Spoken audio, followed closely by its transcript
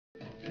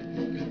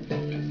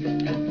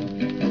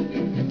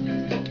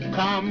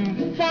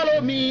Come,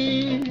 follow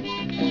me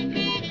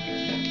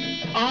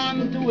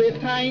onto a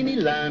tiny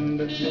land.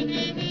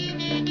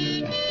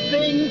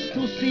 Things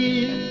to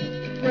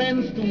see,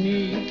 friends to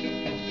meet,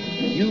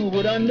 you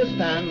would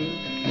understand.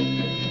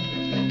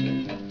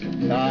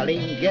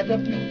 Darling, get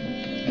up,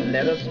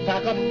 let us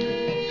pack up,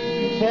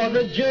 for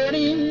the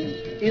journey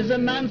is a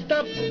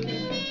non-stop.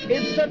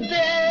 It's a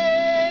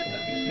date,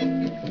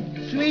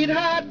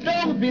 sweetheart,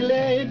 don't be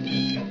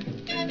late.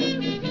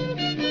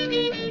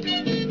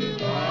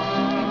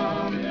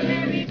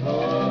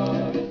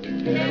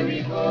 Here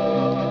we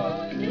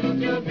go to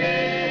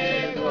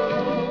Tobago,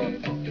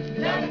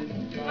 that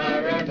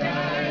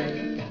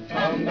paradise,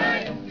 come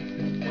back,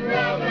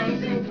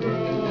 Robinson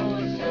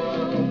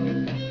Crusoe.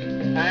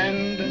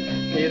 And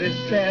it is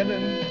said,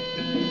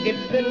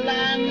 it's the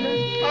land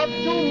of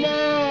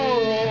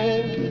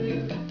tomorrow.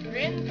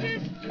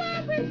 Princess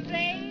Barbara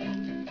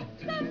Jane,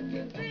 come to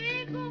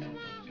Tobago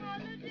for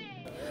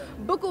holiday.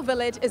 Tobago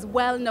Village is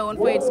well known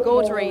for its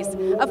goat race,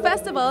 a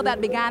festival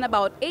that began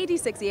about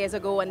 86 years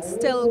ago and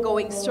still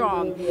going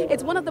strong.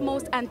 It's one of the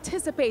most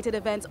anticipated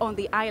events on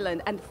the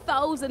island, and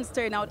thousands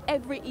turn out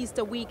every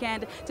Easter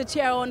weekend to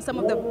cheer on some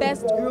of the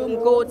best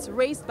groomed goats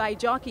raced by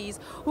jockeys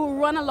who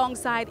run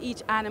alongside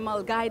each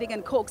animal, guiding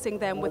and coaxing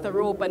them with a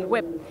rope and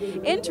whip.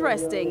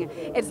 Interesting,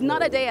 it's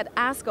not a day at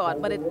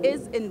Ascot, but it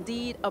is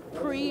indeed a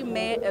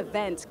pre-May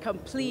event,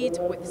 complete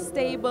with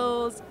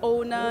stables,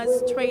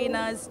 owners,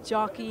 trainers,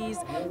 jockeys,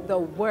 the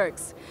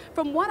works.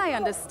 From what I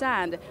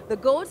understand, the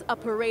goats are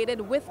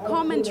paraded with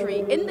commentary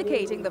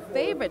indicating the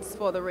favorites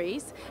for the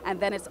race, and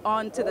then it's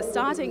on to the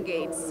starting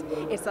gates.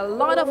 It's a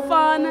lot of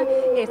fun,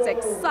 it's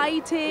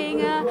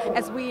exciting,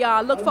 as we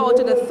look forward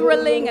to the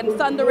thrilling and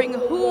thundering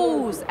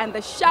whoos and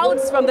the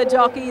shouts from the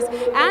jockeys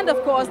and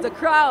of course the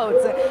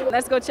crowds.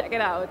 Let's go check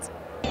it out.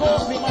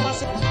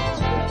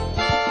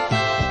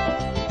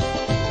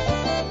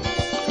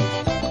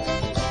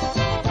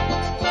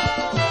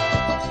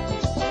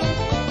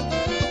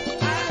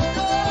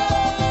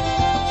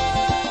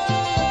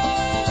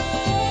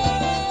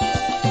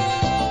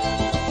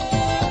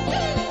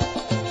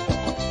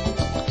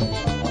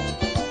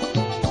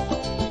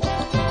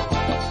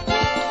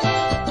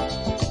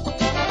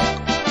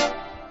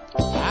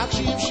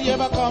 She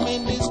ever come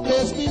in this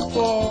place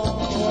before?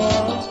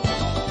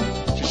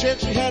 She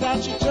shakes her head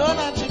and she turns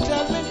and she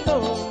tells me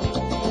no.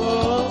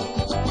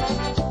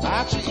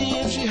 Ask her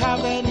if she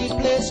have any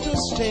place to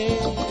stay.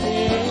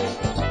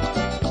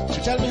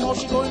 She tell me how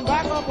she going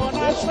back up on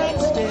Ash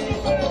Wednesday.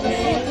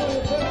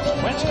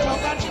 When she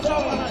talk and she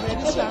talk and her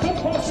head is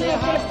down, say I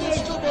have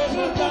this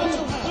Tobago girl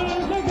to